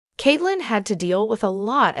Kaitlyn had to deal with a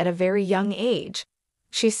lot at a very young age.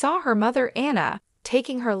 She saw her mother Anna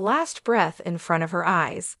taking her last breath in front of her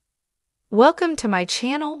eyes. Welcome to my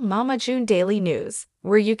channel, Mama June Daily News,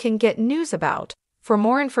 where you can get news about. For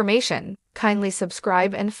more information, kindly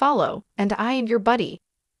subscribe and follow, and I am your buddy.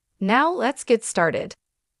 Now let's get started.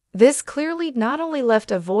 This clearly not only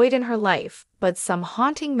left a void in her life, but some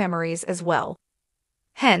haunting memories as well.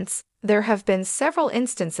 Hence, there have been several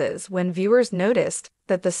instances when viewers noticed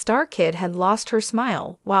that the star kid had lost her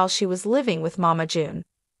smile while she was living with Mama June.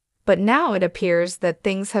 But now it appears that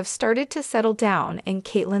things have started to settle down in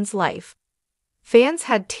Kaitlyn's life. Fans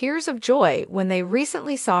had tears of joy when they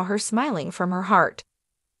recently saw her smiling from her heart.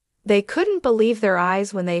 They couldn't believe their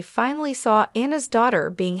eyes when they finally saw Anna's daughter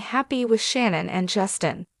being happy with Shannon and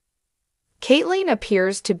Justin. Kaitlyn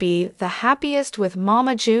appears to be the happiest with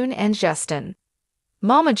Mama June and Justin.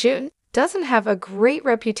 Mama June doesn't have a great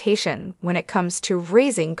reputation when it comes to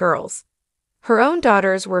raising girls. Her own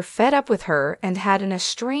daughters were fed up with her and had an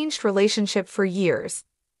estranged relationship for years.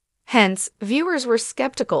 Hence, viewers were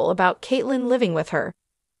skeptical about Kaitlyn living with her.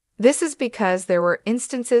 This is because there were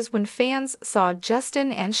instances when fans saw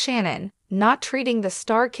Justin and Shannon not treating the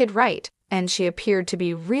star kid right, and she appeared to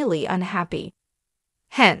be really unhappy.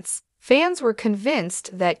 Hence, fans were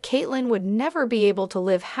convinced that Kaitlyn would never be able to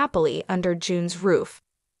live happily under June's roof.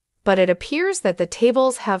 But it appears that the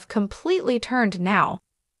tables have completely turned now.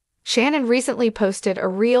 Shannon recently posted a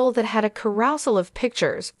reel that had a carousel of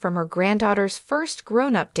pictures from her granddaughter's first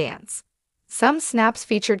grown-up dance. Some snaps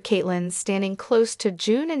featured Kaitlyn standing close to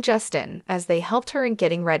June and Justin as they helped her in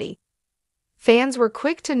getting ready. Fans were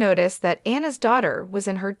quick to notice that Anna's daughter was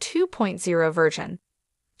in her 2.0 version.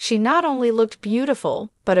 She not only looked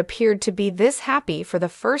beautiful, but appeared to be this happy for the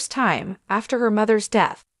first time after her mother's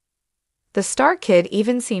death. The star kid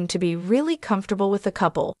even seemed to be really comfortable with the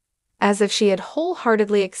couple, as if she had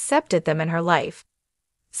wholeheartedly accepted them in her life.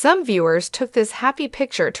 Some viewers took this happy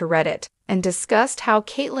picture to Reddit and discussed how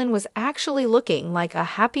Kaitlyn was actually looking like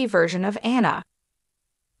a happy version of Anna.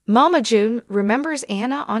 Mama June remembers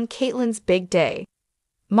Anna on Kaitlyn's big day.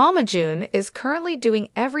 Mama June is currently doing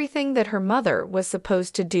everything that her mother was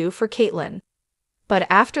supposed to do for Kaitlyn. But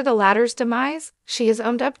after the latter's demise, she has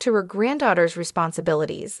owned up to her granddaughter's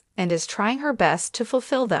responsibilities and is trying her best to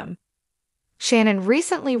fulfill them. Shannon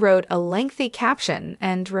recently wrote a lengthy caption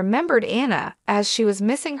and remembered Anna as she was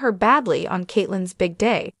missing her badly on Kaitlyn's big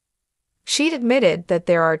day. She'd admitted that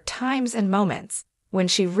there are times and moments when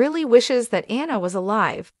she really wishes that Anna was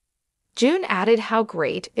alive. June added how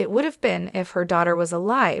great it would have been if her daughter was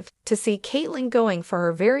alive to see Kaitlyn going for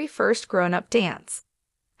her very first grown-up dance.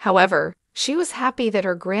 However, she was happy that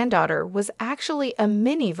her granddaughter was actually a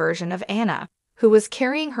mini version of Anna, who was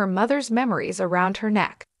carrying her mother's memories around her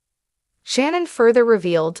neck. Shannon further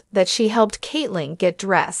revealed that she helped Kaitlyn get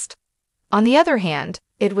dressed. On the other hand,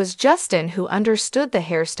 it was Justin who understood the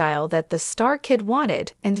hairstyle that the star kid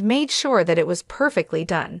wanted and made sure that it was perfectly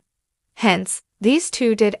done. Hence, these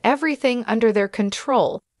two did everything under their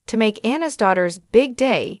control to make Anna's daughter's big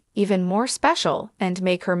day even more special and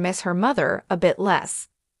make her miss her mother a bit less.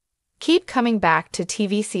 Keep coming back to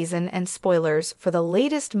TV season and spoilers for the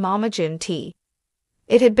latest Mama June tea.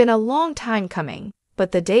 It had been a long time coming,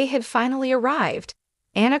 but the day had finally arrived.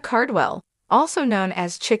 Anna Cardwell, also known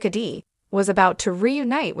as Chickadee, was about to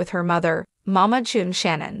reunite with her mother, Mama June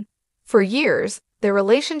Shannon. For years, their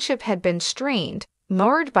relationship had been strained,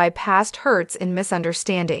 marred by past hurts and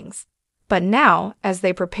misunderstandings. But now, as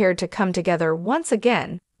they prepared to come together once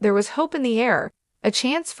again, there was hope in the air, a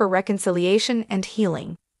chance for reconciliation and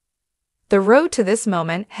healing. The road to this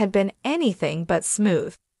moment had been anything but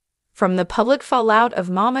smooth. From the public fallout of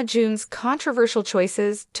Mama June's controversial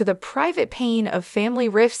choices to the private pain of family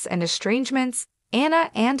rifts and estrangements,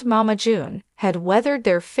 Anna and Mama June had weathered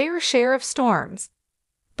their fair share of storms.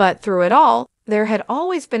 But through it all, there had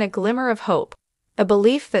always been a glimmer of hope, a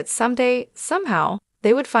belief that someday, somehow,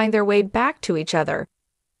 they would find their way back to each other.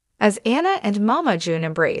 As Anna and Mama June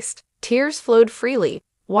embraced, tears flowed freely,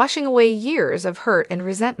 washing away years of hurt and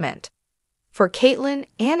resentment. For Kaitlyn,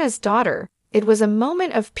 Anna's daughter, it was a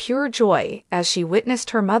moment of pure joy as she witnessed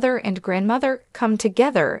her mother and grandmother come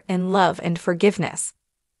together in love and forgiveness.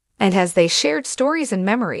 And as they shared stories and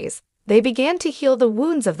memories, they began to heal the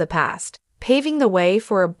wounds of the past, paving the way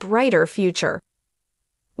for a brighter future.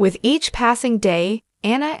 With each passing day,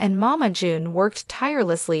 Anna and Mama June worked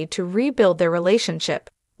tirelessly to rebuild their relationship,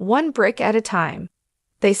 one brick at a time.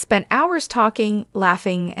 They spent hours talking,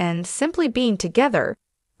 laughing, and simply being together,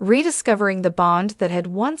 rediscovering the bond that had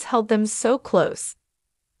once held them so close.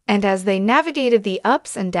 And as they navigated the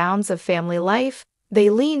ups and downs of family life, they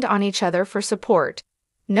leaned on each other for support,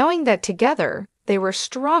 knowing that together they were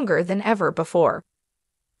stronger than ever before.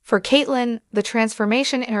 For Kaitlyn, the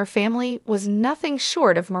transformation in her family was nothing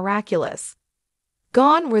short of miraculous.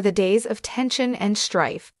 Gone were the days of tension and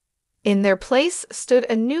strife. In their place stood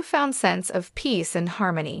a newfound sense of peace and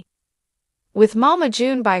harmony. With Mama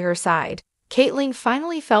June by her side, Kaitlyn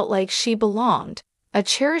finally felt like she belonged, a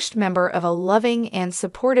cherished member of a loving and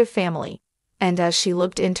supportive family, and as she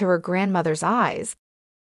looked into her grandmother's eyes,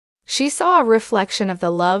 she saw a reflection of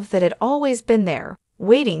the love that had always been there,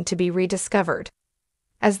 waiting to be rediscovered.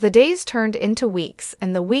 As the days turned into weeks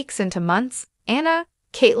and the weeks into months, Anna,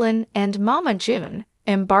 Kaitlyn, and Mama June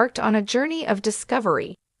embarked on a journey of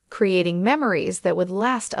discovery, creating memories that would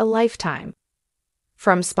last a lifetime.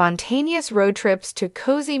 From spontaneous road trips to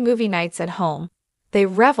cozy movie nights at home, they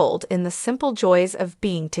reveled in the simple joys of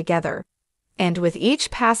being together. And with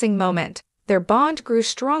each passing moment, their bond grew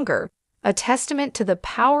stronger, a testament to the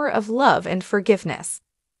power of love and forgiveness.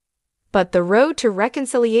 But the road to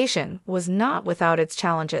reconciliation was not without its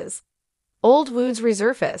challenges. Old wounds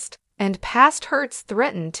resurfaced, and past hurts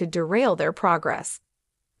threatened to derail their progress.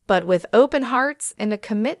 But with open hearts and a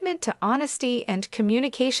commitment to honesty and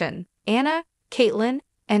communication, Anna, Kaitlyn,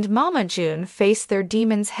 and Mama June faced their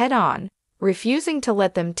demons head-on, refusing to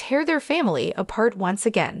let them tear their family apart once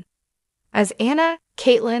again. As Anna,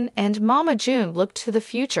 Kaitlyn, and Mama June looked to the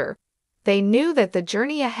future, they knew that the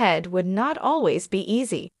journey ahead would not always be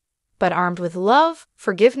easy. But armed with love,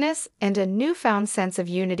 forgiveness, and a newfound sense of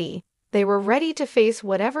unity, they were ready to face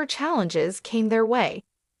whatever challenges came their way.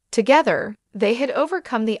 Together, they had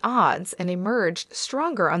overcome the odds and emerged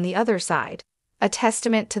stronger on the other side, a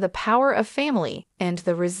testament to the power of family and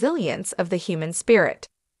the resilience of the human spirit.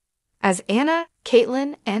 As Anna,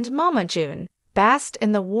 Kaitlyn, and Mama June basked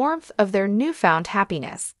in the warmth of their newfound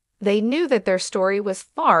happiness, they knew that their story was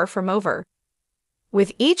far from over.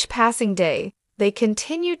 With each passing day, they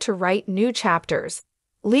continued to write new chapters,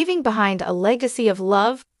 leaving behind a legacy of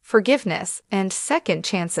love, forgiveness, and second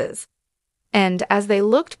chances. And as they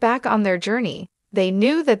looked back on their journey, they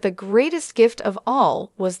knew that the greatest gift of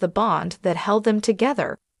all was the bond that held them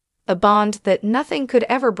together, a bond that nothing could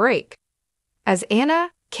ever break. As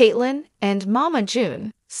Anna, Kaitlyn, and Mama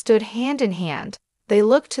June stood hand in hand, they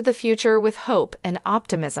looked to the future with hope and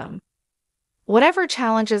optimism. Whatever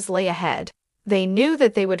challenges lay ahead, they knew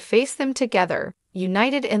that they would face them together,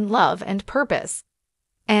 united in love and purpose.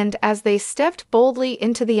 And as they stepped boldly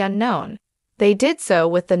into the unknown, they did so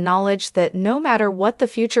with the knowledge that no matter what the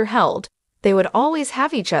future held, they would always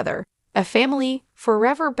have each other, a family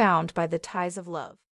forever bound by the ties of love.